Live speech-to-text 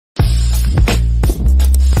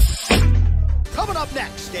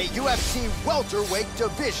next, a UFC welterweight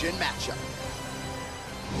division matchup.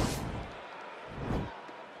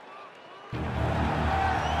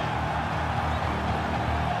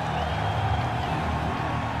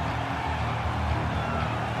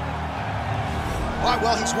 All right,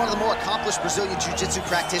 well, he's one of the more accomplished Brazilian Jiu-Jitsu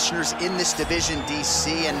practitioners in this division, DC,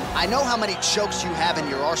 and I know how many chokes you have in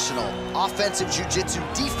your arsenal. Offensive Jiu-Jitsu,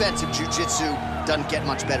 defensive Jiu-Jitsu, doesn't get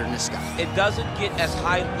much better than this guy. It doesn't get as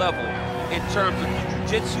high level in terms of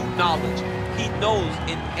Jiu-Jitsu knowledge. He knows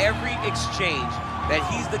in every exchange that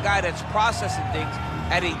he's the guy that's processing things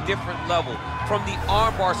at a different level. From the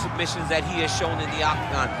armbar submissions that he has shown in the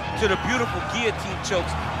octagon to the beautiful guillotine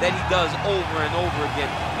chokes that he does over and over again.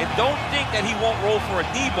 And don't think that he won't roll for a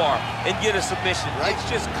knee bar and get a submission. Right. It's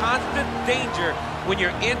just constant danger when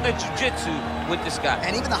you're in the jiu-jitsu with this guy.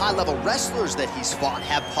 And even the high-level wrestlers that he's fought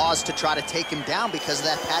have paused to try to take him down because of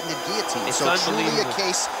that patented guillotine. It's so truly a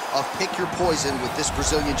case of pick your poison with this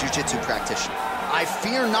Brazilian jiu-jitsu practitioner. I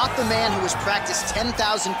fear not the man who has practiced 10,000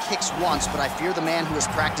 kicks once, but I fear the man who has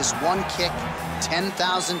practiced one kick 10,000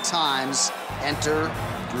 times. Enter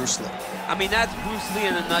Bruce Lee. I mean, that's Bruce Lee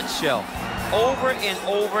in a nutshell. Over and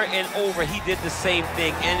over and over, he did the same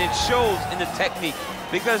thing, and it shows in the technique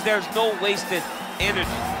because there's no wasted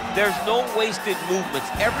energy. There's no wasted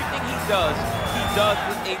movements. Everything he does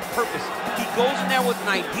with a purpose. He goes in there with an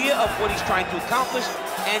idea of what he's trying to accomplish,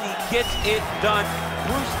 and he gets it done.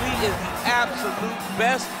 Bruce Lee is the absolute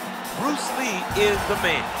best. Bruce Lee is the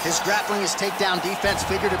man. His grappling, his takedown defense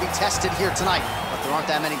figure to be tested here tonight, but there aren't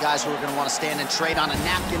that many guys who are going to want to stand and trade on a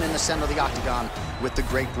napkin in the center of the octagon with the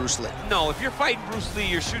great Bruce Lee. No, if you're fighting Bruce Lee,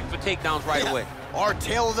 you're shooting for takedowns right away. Our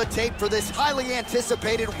tale of the tape for this highly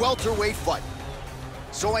anticipated welterweight fight.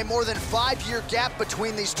 So a more than 5-year gap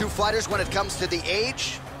between these two fighters when it comes to the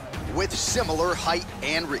age, with similar height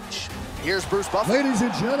and reach. Here's Bruce Buffer. Ladies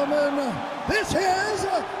and gentlemen, this is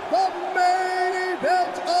the main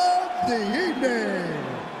event of the evening.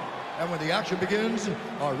 And when the action begins,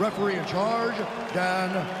 our referee in charge,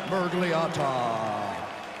 Dan Mergliata.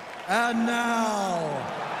 And now,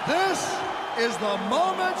 this is the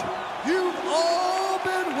moment you've all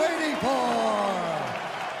been waiting for.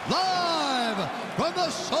 Live from the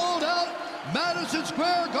sold-out Madison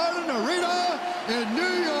Square Garden Arena in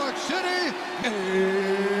New York City, it's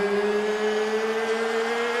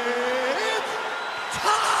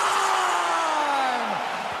time!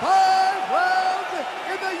 5 rounds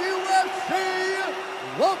in the UFC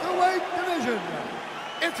welterweight division.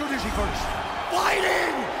 Introducing first,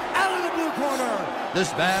 fighting out of the blue corner.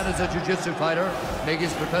 This man is a jiu-jitsu fighter, making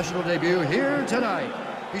his professional debut here tonight.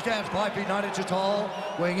 He stands 5 feet 9 inches tall,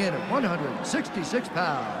 weighing in at 166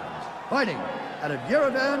 pounds. Fighting out of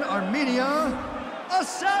Yerevan, Armenia,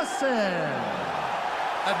 Assassin.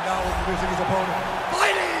 And now introducing his opponent,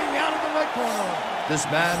 fighting out of the right corner. This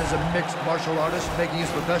man is a mixed martial artist, making his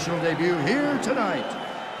professional debut here tonight.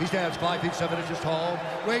 He stands 5 feet 7 inches tall,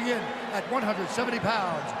 weighing in at 170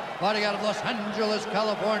 pounds. Fighting out of Los Angeles,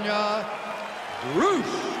 California, Bruce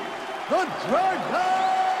the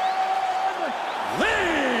Dragon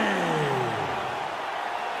Lee!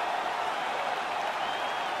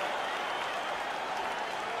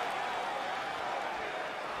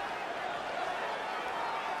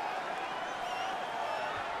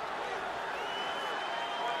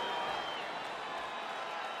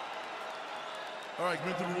 All right,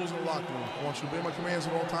 commit to the rules in the locker room. I want you to obey my commands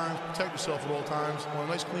at all times, protect yourself at all times. I want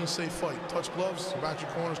a nice, clean, safe fight. Touch gloves, back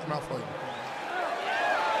your corners, come out fighting.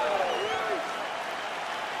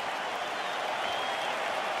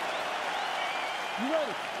 You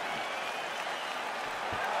ready?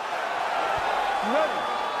 You ready?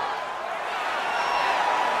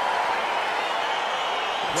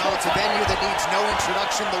 Well, it's a venue that needs no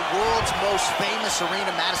introduction. The world's most famous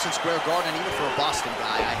arena, Madison Square Garden, even for a Boston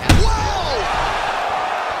guy. I have... Whoa!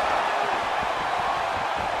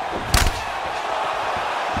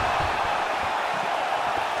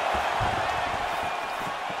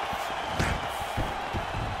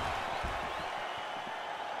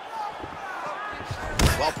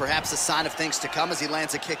 Well, perhaps a sign of things to come as he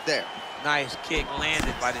lands a kick there. Nice kick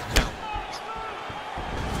landed by this gentleman.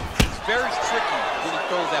 He's very tricky when he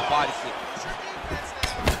throws that body kick.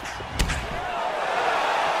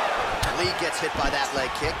 Lee gets hit by that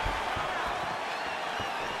leg kick.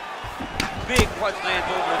 Big punch lands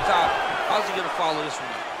over the top. How's he gonna follow this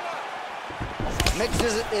one?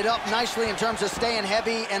 Mixes it up nicely in terms of staying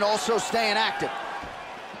heavy and also staying active.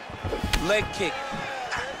 Leg kick.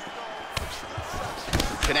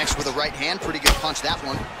 Connects with a right hand. Pretty good punch, that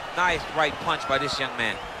one. Nice right punch by this young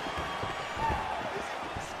man.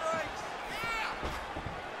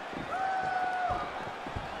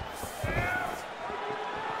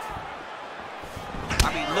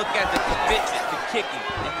 kicking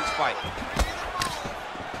in this fight.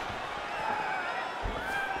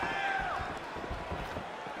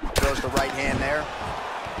 Throws the right hand there.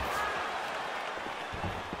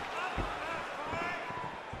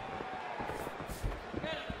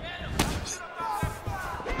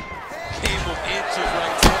 Game of inches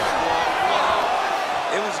right there.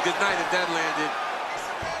 Wow. It was a good night if that landed.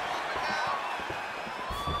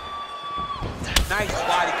 Nice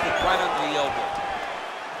body kick right under the elbow.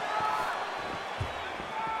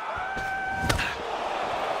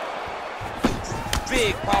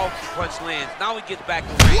 Big powerful punch lands. Now he gets back to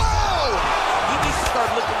range. Whoa! He needs to start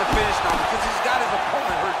looking to finish now because he's got his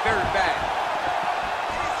opponent hurt very bad.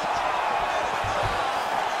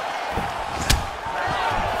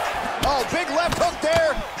 Oh, big left hook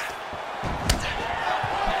there.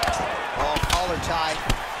 Oh, collar tie.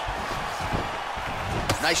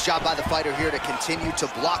 Nice job by the fighter here to continue to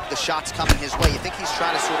block the shots coming his way. You think he's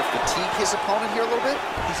trying to sort of fatigue his opponent here a little bit?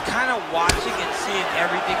 He's kind of watching and seeing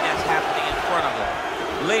everything that's happening in front of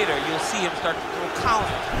him. Later, you'll see him start to throw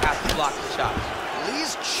counters after blocking shots.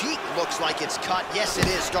 Lee's cheek looks like it's cut. Yes, it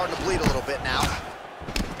is starting to bleed a little bit now.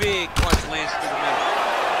 Big punch lands through the middle.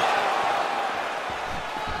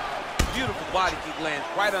 Beautiful body kick lands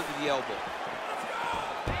right under the elbow.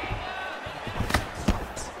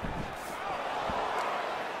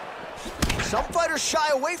 Some fighters shy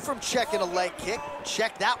away from checking a leg kick.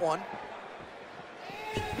 Check that one.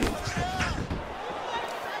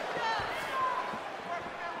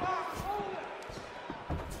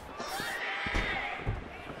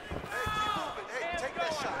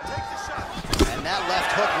 And that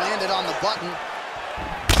left hook landed on the button.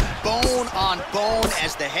 Bone on bone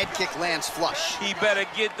as the head kick lands flush. He better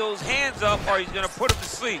get those hands up or he's gonna put him to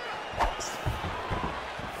sleep.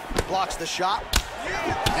 Blocks the shot.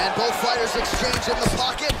 And both fighters exchange in the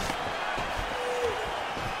pocket.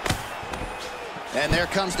 And there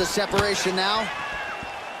comes the separation now.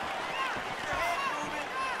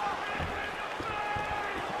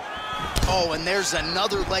 Oh, and there's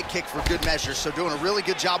another leg kick for good measure. So doing a really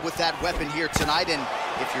good job with that weapon here tonight. And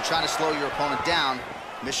if you're trying to slow your opponent down,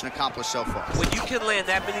 mission accomplished so far. When you can land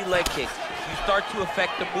that many leg kicks, you start to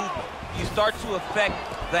affect the movement. You start to affect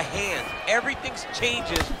the hands. Everything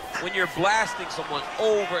changes when you're blasting someone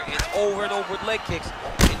over and over and over with leg kicks,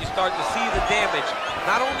 and you start to see the damage,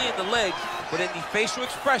 not only in the legs, but in the facial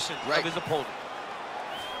expression of his opponent.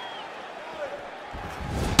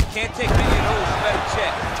 Can't take many of those, you better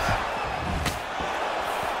check.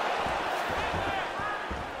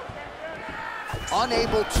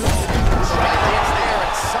 Unable to strike hits there,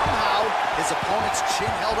 and somehow his opponent's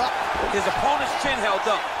chin held up. His opponent's chin held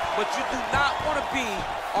up, but you do not want to be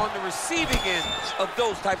on the receiving end of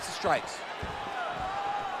those types of strikes.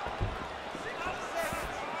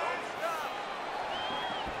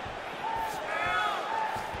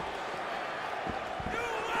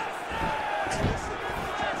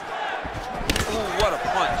 Ooh, what a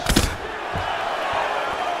punch.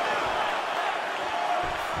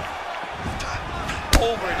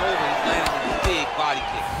 Over and over, he's landing with a big body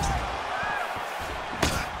kick.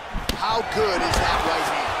 How good is that right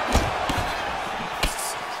hand?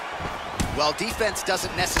 Well, defense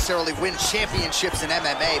doesn't necessarily win championships in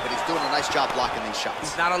MMA, but he's doing a nice job blocking these shots.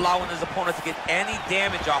 He's not allowing his opponent to get any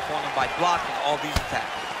damage off on him by blocking all these attacks.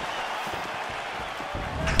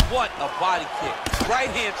 What a body kick. Right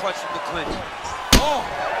hand clutching the clinch. Oh!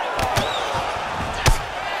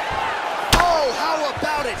 Oh, how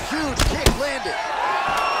about it? Huge kick landed.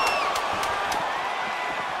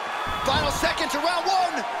 Final seconds of round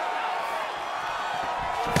one.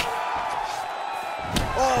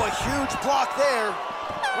 Oh, a huge block there.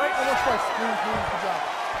 Right, no more strikes. Good job.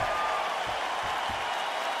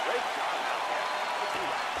 Great job out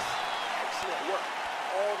there. Excellent work.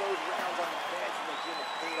 All those rounds on the bench in the gym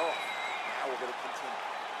have paid off. Now we're going to continue.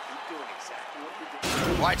 Keep doing exactly what you're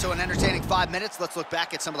doing. All right, so an entertaining 5 minutes. Let's look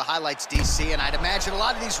back at some of the highlights, DC, and I'd imagine a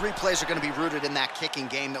lot of these replays are going to be rooted in that kicking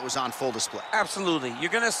game that was on full display. Absolutely.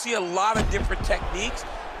 You're going to see a lot of different techniques,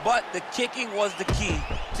 but the kicking was the key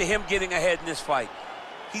to him getting ahead in this fight.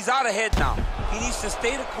 He's out ahead now. He needs to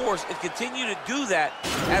stay the course and continue to do that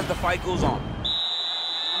as the fight goes on.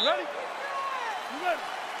 You ready? You ready?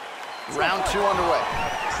 Round two underway.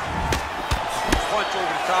 Punch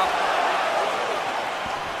over the top.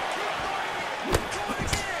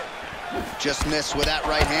 Just missed with that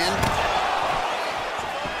right hand.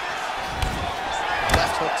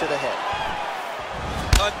 Left hook to the head.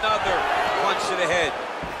 Another punch to the head.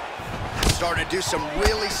 Starting to do some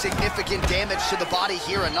really significant damage to the body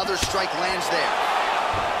here. Another strike lands there.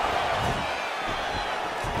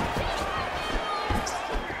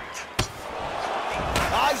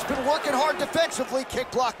 He's been working hard defensively. Kick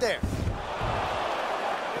block there.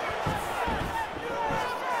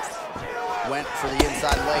 Went for the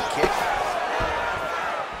inside leg kick.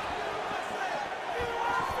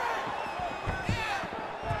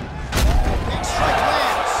 Big strike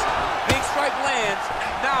lands. Big strike lands.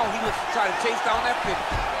 Now he looks to try to chase down that finish.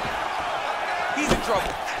 He's in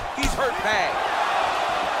trouble. He's hurt bad.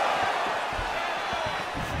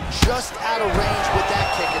 Just out of range with that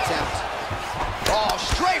kick attempt. Oh,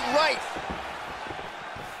 straight right.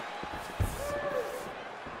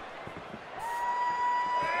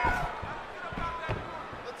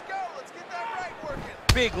 Let's go. Let's get that right working.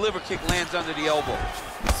 Big liver kick lands under the elbow.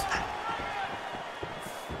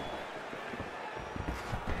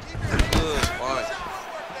 Good punch.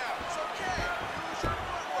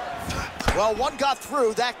 Well, one got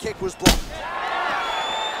through. That kick was blocked.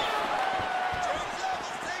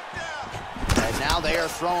 And now they are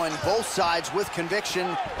throwing both sides with conviction.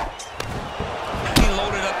 He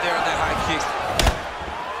loaded up there on that high kick.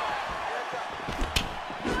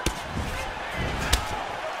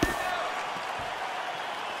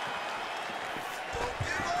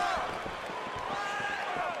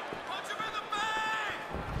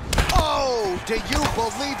 Oh, do you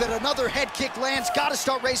believe it? Another head kick lands. Got to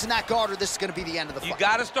start raising that guard or this is going to be the end of the fight. You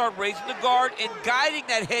got to start raising the guard and guiding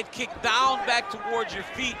that head kick down back towards your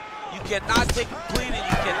feet. You cannot take it clean and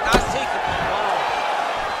you cannot take it long.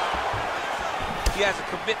 He has a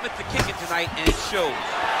commitment to kicking tonight and it shows.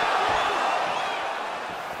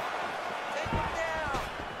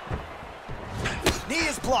 Knee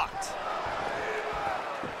is blocked.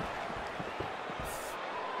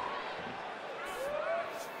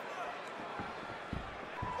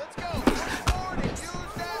 Let's go. Push forward and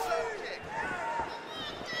use that low kick.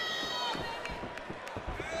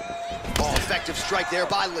 Oh, effective strike there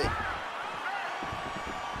by Lee.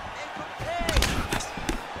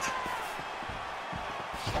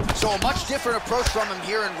 So a much different approach from him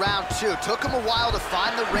here in round two. Took him a while to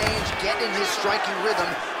find the range, get in his striking rhythm.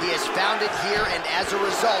 He has found it here, and as a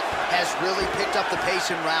result, has really picked up the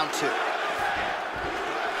pace in round two.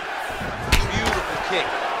 Beautiful kick.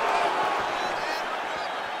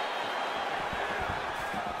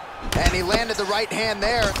 And he landed the right hand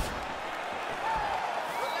there.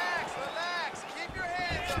 Relax, relax. Keep your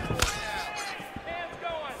hands up for now. Hands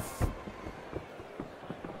going.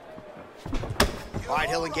 All right,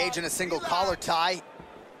 he'll engage in a single collar tie.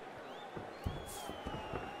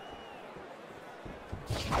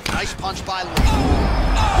 Nice punch by Lee.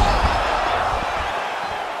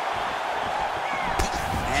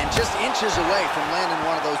 And just inches away from landing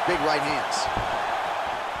one of those big right hands.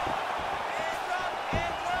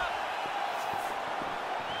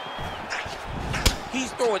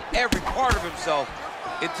 He's throwing every part of himself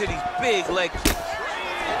into these big leg kicks.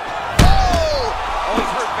 Oh,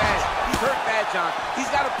 he's hurt bad. He's hurt bad, John. He's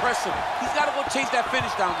got to press him. He's got to go chase that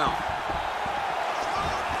finish down now.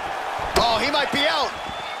 Oh, he might be out.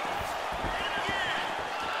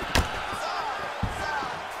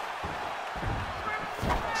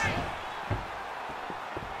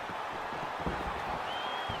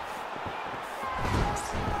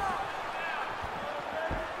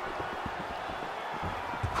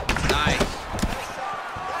 Nice.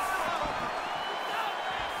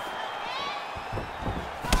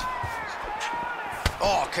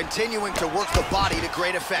 Oh, continuing to work the body to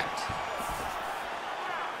great effect.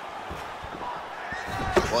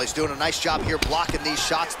 Well, he's doing a nice job here blocking these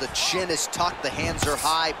shots. The chin is tucked, the hands are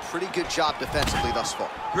high. Pretty good job defensively thus far.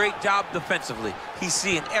 Great job defensively. He's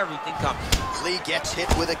seeing everything coming. Lee gets hit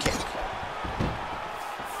with a kick.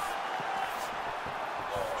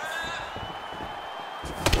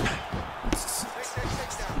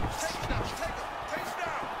 Take him down.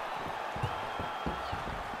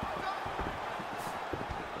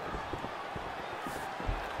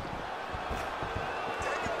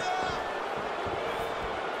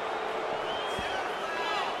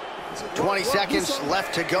 20 seconds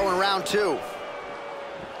left to go in round two.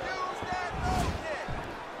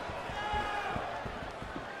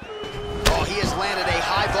 Oh, he has landed a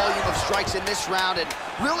high volume of strikes in this round and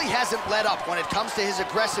really hasn't let up when it comes to his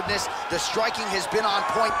aggressiveness. The striking has been on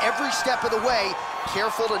point every step of the way.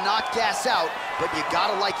 Careful to not gas out, but you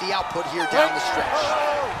gotta like the output here down the stretch.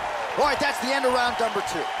 All right, that's the end of round number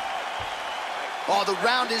two. Oh, the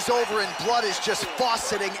round is over and blood is just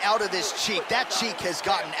fauceting out of this cheek. That cheek has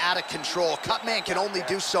gotten out of control. Cutman can only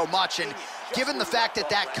do so much, and given the fact that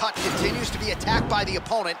that cut continues to be attacked by the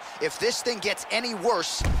opponent, if this thing gets any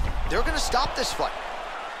worse, they're gonna stop this fight.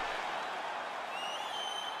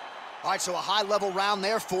 All right, so a high-level round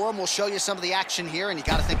there for him. We'll show you some of the action here, and you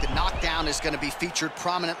gotta think the knockdown is gonna be featured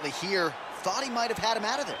prominently here. Thought he might have had him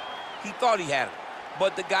out of there. He thought he had him.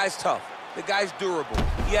 But the guy's tough. The guy's durable.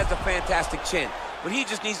 He has a fantastic chin. But he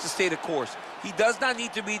just needs to stay the course. He does not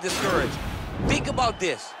need to be discouraged. Think about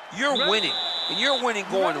this. You're winning, and you're winning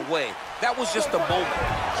going away. That was just a moment.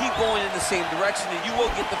 Keep going in the same direction, and you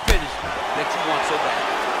will get the finish that you want so bad.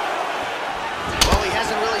 Well, he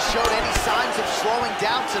hasn't really showed any signs of slowing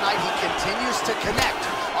down tonight. He continues to connect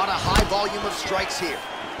on a high volume of strikes here.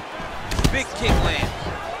 Big kick lands.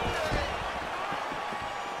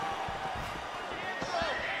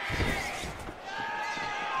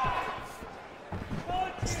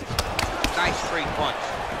 Nice straight punch.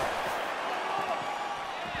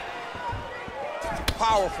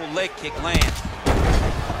 Powerful leg kick lands.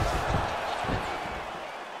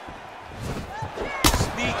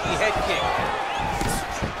 Sneaky head kick.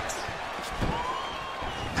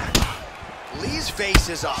 Lee's face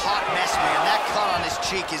is a hot mess, man. That cut on his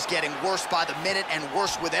cheek is getting worse by the minute and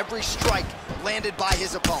worse with every strike landed by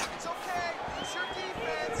his opponent. It's okay. It's your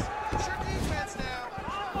defense. It's your defense now.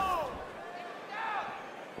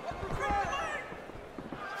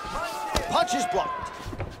 Punch is blocked.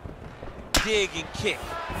 Dig and kick.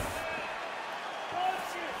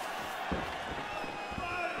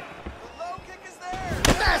 The low kick is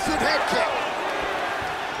there. Massive head kick.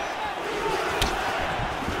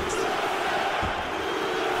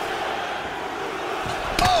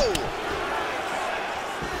 Oh!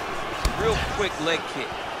 Real quick leg kick.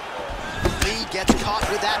 Lee gets caught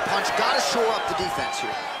with that punch. Got to shore up the defense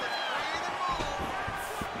here.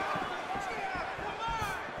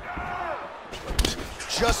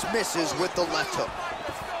 Just misses with the left hook.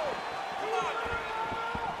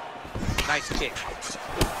 Nice kick.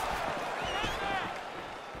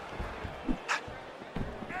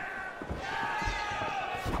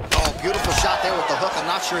 Oh, beautiful shot there with the hook. I'm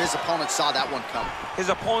not sure his opponent saw that one coming. His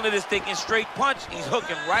opponent is thinking straight punch. He's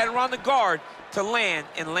hooking right around the guard to land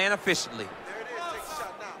and land efficiently. There it is. Take a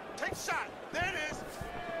shot now. Take a shot. There it is.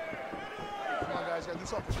 Come on, guys, gotta do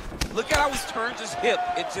something. Look at how he turns his hip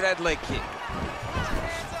into that leg kick.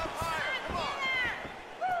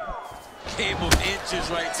 Game of inches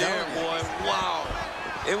right there, boy. Wow.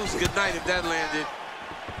 It was a good night if that landed.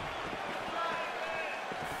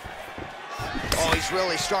 Oh, he's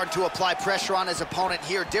really starting to apply pressure on his opponent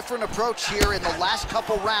here. Different approach here in the last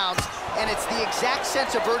couple rounds, and it's the exact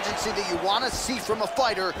sense of urgency that you want to see from a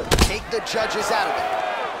fighter. Take the judges out of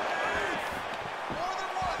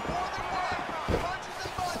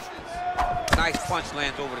it. Nice punch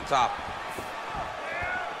lands over the top.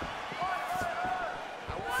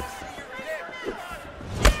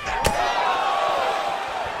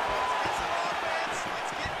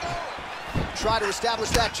 Try to establish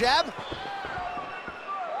that jab.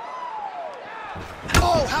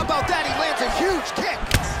 Oh, how about that? He lands a huge kick.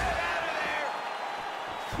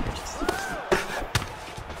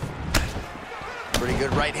 Pretty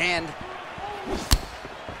good right hand.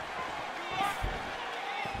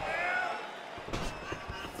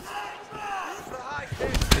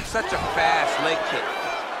 It's such a fast leg kick.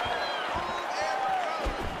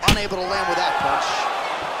 Unable to land with that punch.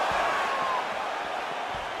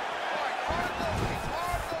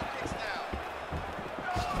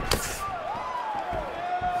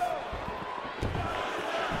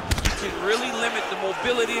 Really limit the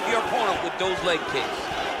mobility of your opponent with those leg kicks.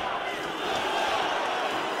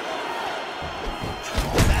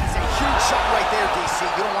 That's a huge shot right there, DC.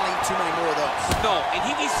 You don't want to eat too many more of those. No, and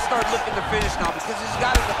he needs to start looking to finish now because he's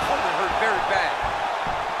got his opponent hurt very bad.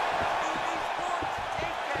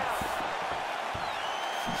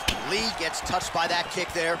 Lee gets touched by that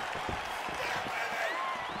kick there.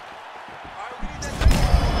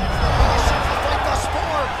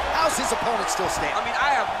 How's his opponent still standing? I mean,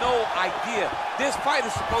 I have no idea. This fight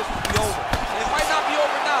is supposed to be over. And it might not be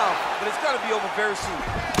over now, but it's going to be over very soon.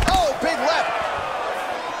 Oh, big left.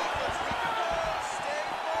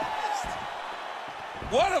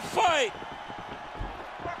 What a fight!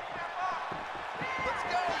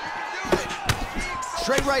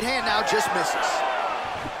 Straight right hand now, just misses.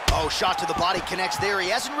 Oh, shot to the body connects there. He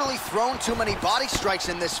hasn't really thrown too many body strikes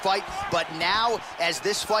in this fight, but now, as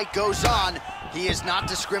this fight goes on, he is not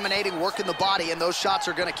discriminating, working the body, and those shots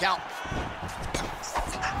are going to count.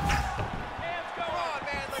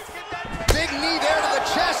 Big knee there to the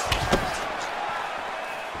chest.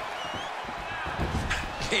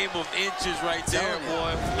 Game of inches right there,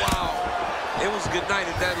 boy. Wow. It was a good night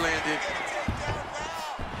if that landed.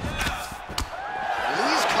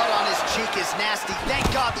 Lee's cut on his cheek is nasty. Thank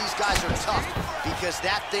God these guys are tough, because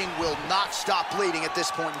that thing will not stop bleeding at this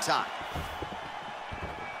point in time.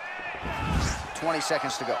 20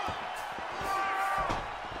 seconds to go.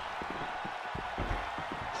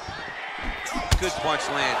 Good punch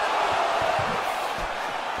land.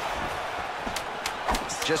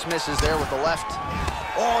 just misses there with the left.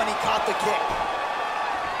 Oh, and he caught the kick.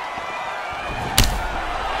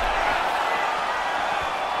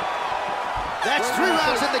 That's 3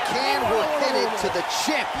 rounds in the can. We're headed to the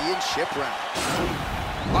championship round.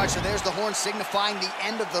 All right, so there's the horn signifying the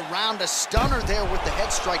end of the round. A stunner there with the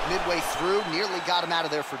head strike midway through. Nearly got him out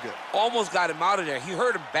of there for good. Almost got him out of there. He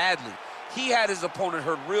hurt him badly. He had his opponent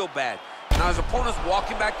hurt real bad. Now his opponent's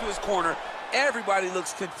walking back to his corner. Everybody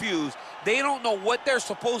looks confused. They don't know what they're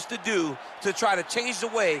supposed to do to try to change the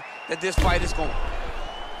way that this fight is going.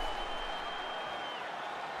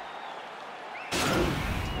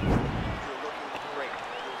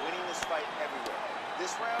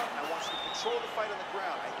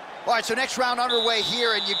 All right, so next round underway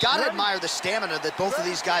here, and you got to admire the stamina that both of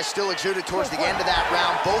these guys still exuded towards the end of that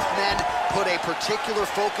round. Both men put a particular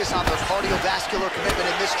focus on their cardiovascular commitment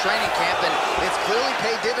in this training camp, and it's clearly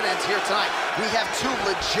paid dividends here tonight. We have 2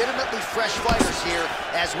 legitimately fresh fighters here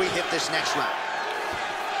as we hit this next round.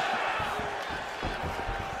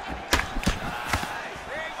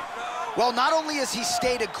 Well, not only has he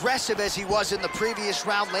stayed aggressive as he was in the previous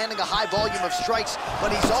round, landing a high volume of strikes,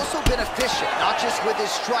 but he's also been efficient, not just with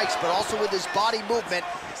his strikes, but also with his body movement.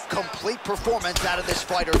 Complete performance out of this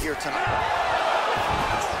fighter here tonight.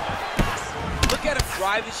 Look at him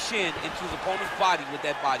drive his shin into his opponent's body with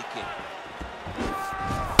that body kick.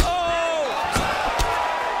 Oh!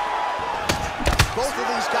 Both of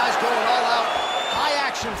these guys going all out. High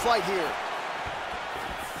action fight here.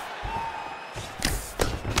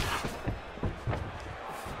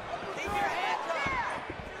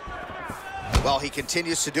 Well, he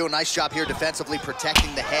continues to do a nice job here defensively,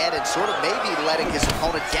 protecting the head and sort of maybe letting his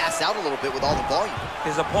opponent gas out a little bit with all the volume.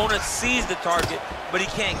 His opponent sees the target, but he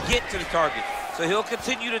can't get to the target. So he'll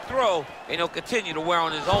continue to throw, and he'll continue to wear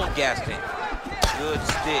on his own gas tank. Good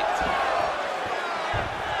stick.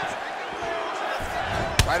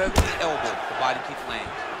 Right under the elbow, the body kick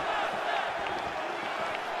lands.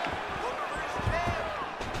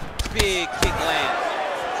 Big kick lands.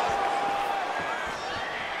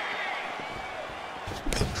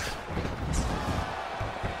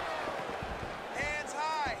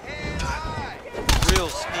 Real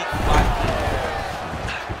sneaky body kick.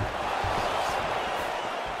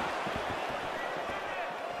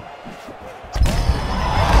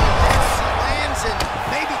 Lands, and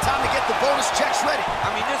maybe time to get the bonus checks ready. I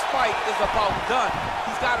mean, this fight is about done.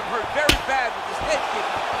 He's got him hurt very bad with his head kick.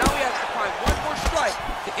 Now he has to find one more strike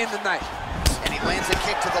to end the night. And he lands a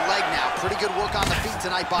kick to the leg now. Pretty good work on the feet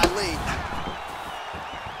tonight by Lee.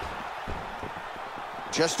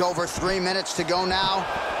 Just over 3 minutes to go now.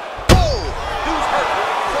 Oh! Dude's hurt.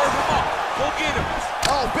 Serve him up. Go get him.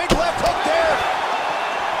 Oh, big left hook there.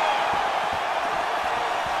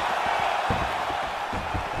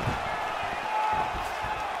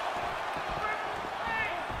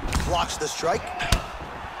 Blocks the strike.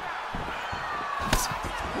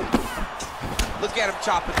 Look at him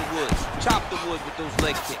chopping the wood. Chop the wood with those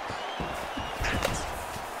leg kicks.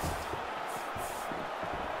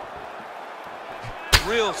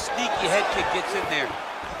 Real sneaky head kick gets in there.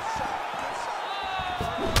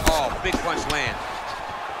 Oh, big punch lands.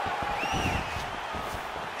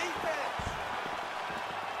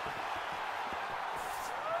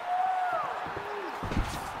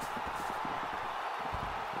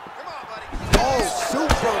 Oh,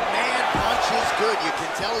 Superman punch is good. You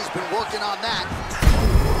can tell he's been working on that.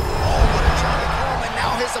 Oh, what a try to call him, and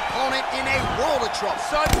now his opponent in a world of trouble.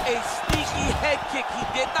 Such a sneaky head kick. He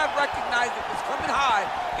did not recognize it was coming high,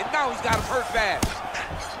 and now he's got him hurt bad.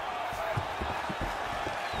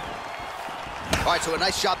 All right, so a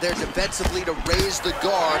nice job there defensively to raise the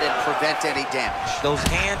guard and prevent any damage. Those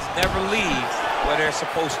hands never leave where they're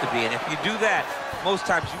supposed to be, and if you do that, most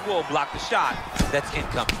times you will block the shot that's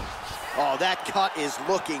incoming. Oh, that cut is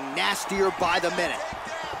looking nastier by the minute.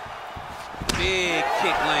 Big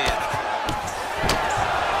kick lands.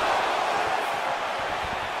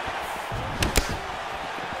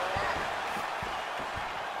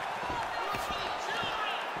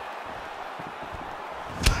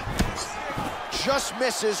 Just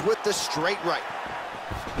misses with the straight right.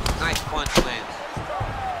 Nice punch lands.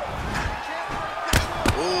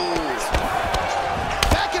 Ooh.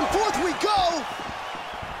 Back and forth we go.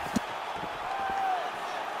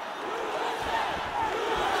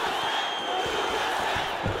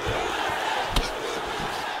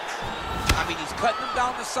 I mean, he's cutting them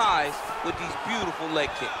down to size with these beautiful leg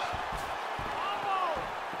kicks.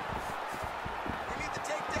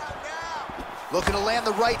 Looking to land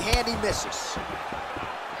the right hand, he misses.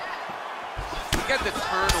 Look at the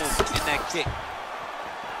turnover in that kick.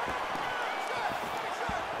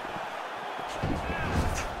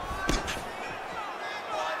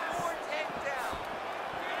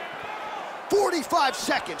 45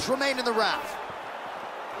 seconds remain in the round.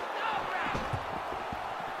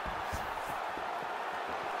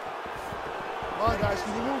 Come on, guys,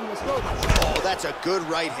 keep moving, let's go. Oh, that's a good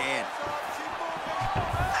right hand.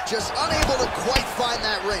 Just unable to quite find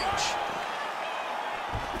that range.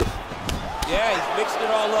 Yeah, he's mixing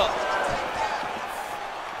it all up.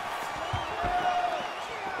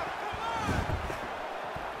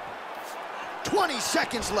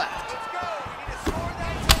 Seconds left.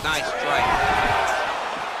 Nice strike.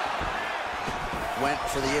 Went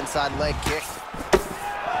for the inside leg kick.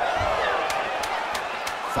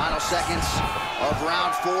 Final seconds of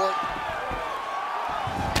round 4.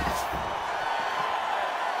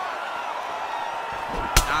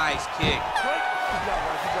 Nice kick.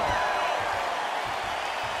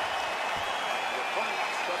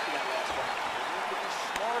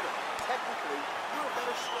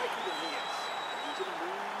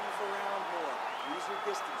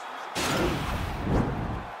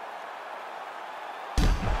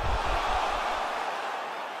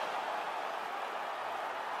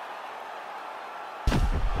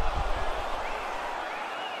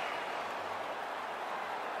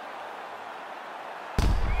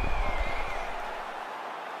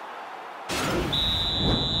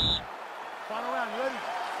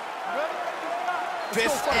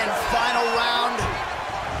 Fifth and final round.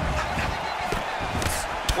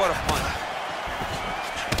 What a punch.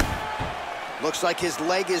 Looks like his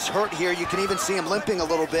leg is hurt here. You can even see him limping a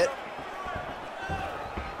little bit.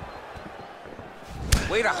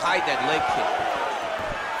 Way to hide that leg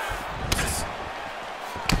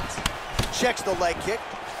kick. Checks the leg kick.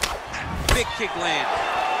 Big kick lands.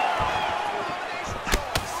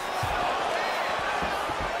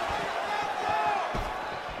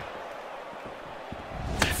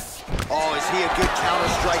 Oh, is he a good counter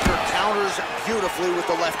striker? Counters beautifully with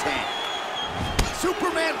the left hand.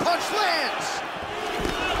 Superman punch lands.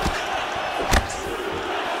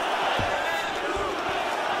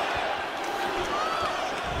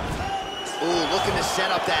 Ooh, looking to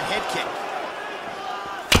set up that head kick.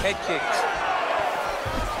 Head kicks.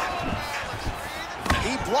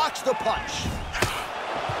 He blocks the punch.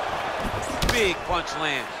 Big punch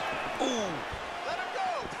lands. Ooh.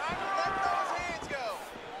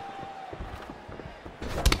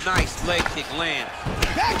 Nice leg kick lands.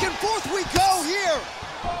 Back and forth we go here.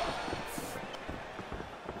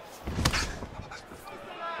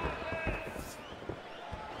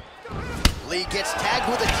 Lee gets tagged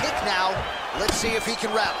with a kick now. Let's see if he can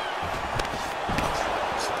rally.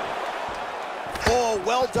 Oh,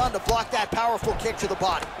 well done to block that powerful kick to the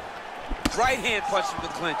body. Right hand punch from the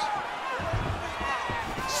clinch.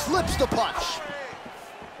 Slips the punch.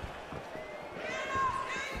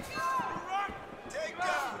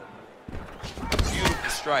 Beautiful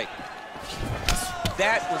strike.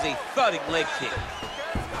 That was a thudding leg kick.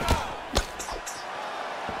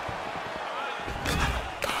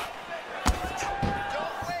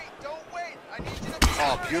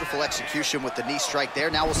 Oh, beautiful execution with the knee strike there.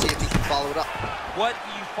 Now we'll see if he can follow it up. What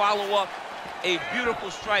do you follow up a beautiful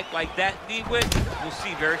strike like that knee with? We'll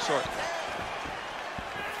see very shortly.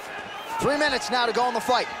 3 minutes now to go in the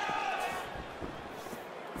fight.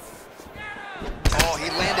 Oh, he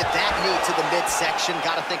landed that knee to the midsection.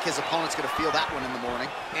 Got to think his opponent's going to feel that one in the morning.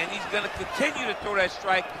 And he's going to continue to throw that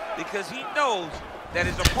strike because he knows that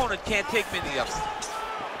his opponent can't take many of them.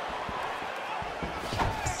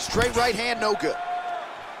 Straight right hand, no good.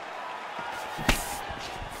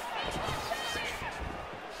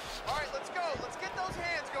 All right, let's go. Let's get those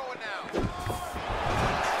hands going now.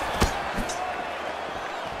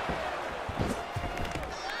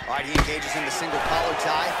 All right, he engages in the single collar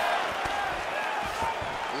tie.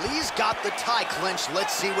 Lee's got the tie clinched.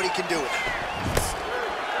 Let's see what he can do with it.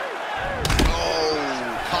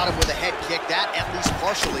 Oh, caught him with a head kick. That at least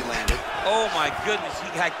partially landed. Oh my goodness, he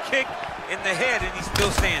got kicked in the head and he's still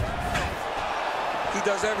standing. He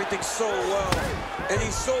does everything so well, and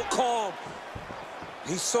he's so calm.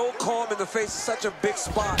 He's so calm in the face of such a big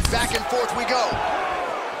spot. Back and forth we go.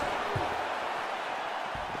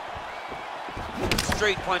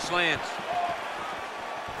 Straight punch lands.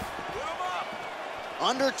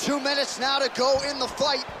 Under 2 minutes now to go in the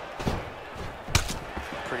fight.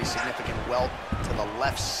 Pretty significant welt to the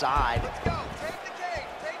left side. Let's go. Take the cage.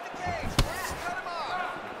 Take the cage. Let's cut him off.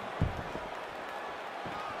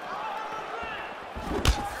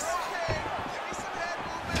 Okay. Give me some head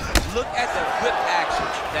movement. Look at the whip action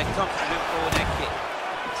that comes from him throwing that kick.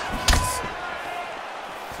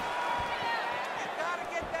 You gotta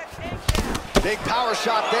get that takedown. Big power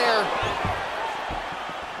shot there.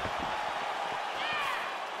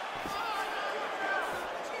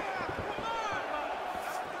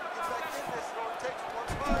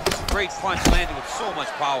 Great punch landed with so much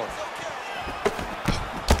power.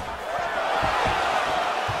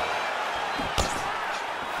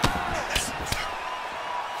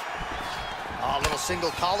 Oh, a little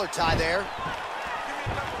single collar tie there.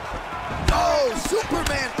 Oh,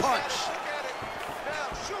 Superman punch.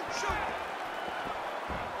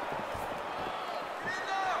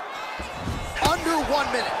 Under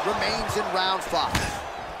 1 minute remains in round 5.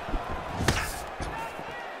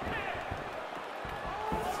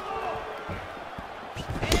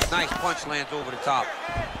 Nice punch lands over the top.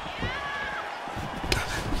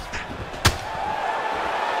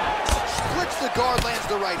 Splits the guard, lands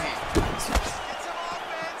the right hand.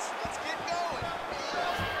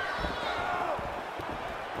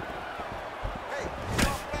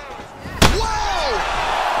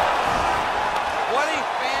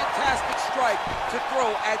 To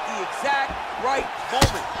throw at the exact right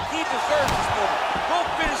moment. He deserves this moment. Go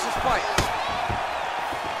finish this fight.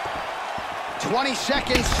 20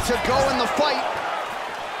 seconds to go in the fight.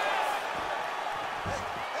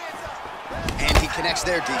 And he connects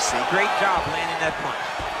there, DC. Great job landing that punch.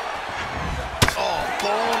 Oh,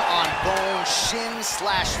 bone on bone, shin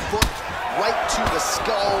slash foot, right to the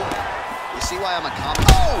skull. You see why I'm a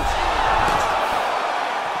commentator? Oh!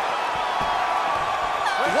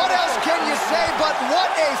 What else can you say but what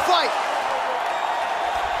a fight?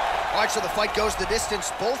 All right, so the fight goes the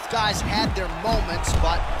distance. Both guys had their moments,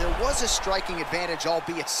 but there was a striking advantage,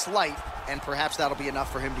 albeit slight, and perhaps that'll be enough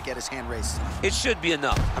for him to get his hand raised. It should be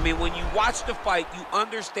enough. I mean, when you watch the fight, you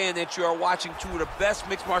understand that you are watching two of the best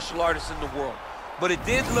mixed martial artists in the world. But it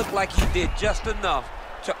did look like he did just enough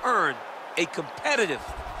to earn a competitive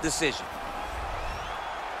decision.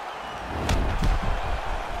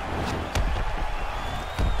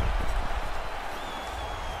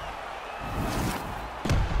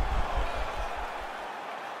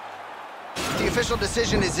 The official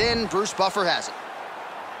decision is in. Bruce Buffer has it.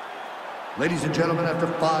 Ladies and gentlemen, after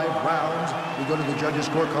 5 rounds, we go to the judges'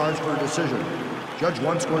 scorecards for a decision. Judge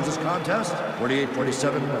 1 scores this contest,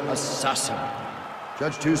 48-47, Assassin.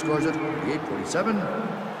 Judge 2 scores it,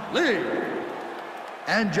 48-47, Lee.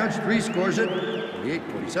 And Judge 3 scores it,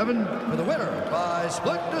 48-47, for the winner by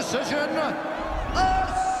split decision,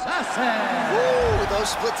 Assassin. Woo, those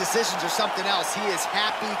split decisions are something else. He is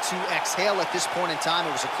happy to exhale at this point in time.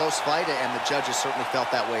 It was a close fight, and the judges certainly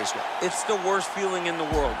felt that way as well. It's the worst feeling in the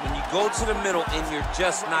world when you go to the middle and you're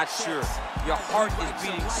just not sure. Your heart is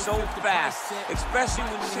beating so fast, especially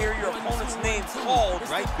when you hear your opponent's name called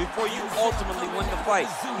right before you ultimately win the fight.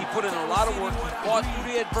 He put in a lot of work. He fought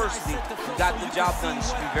through the adversity and got the job done. He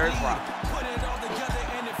should be very proud.